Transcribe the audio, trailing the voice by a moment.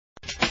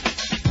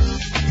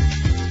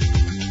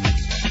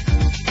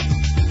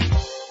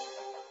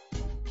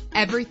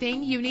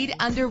Everything you need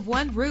under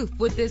one roof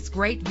with this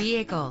great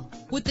vehicle.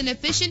 With an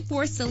efficient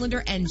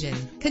 4-cylinder engine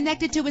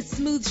connected to a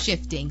smooth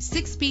shifting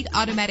 6-speed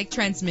automatic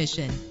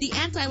transmission, the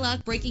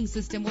anti-lock braking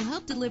system will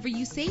help deliver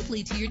you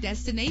safely to your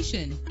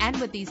destination.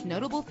 And with these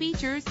notable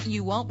features,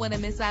 you won't want to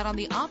miss out on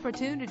the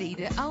opportunity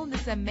to own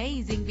this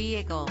amazing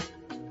vehicle.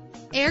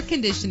 Air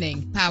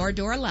conditioning, power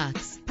door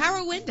locks,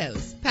 power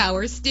windows,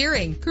 power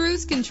steering,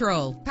 cruise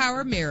control,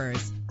 power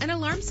mirrors, an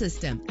alarm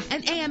system,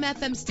 an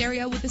AM/FM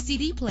stereo with a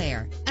CD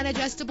player, an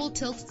adjustable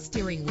tilt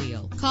steering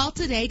wheel. Call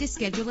today to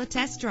schedule a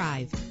test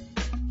drive.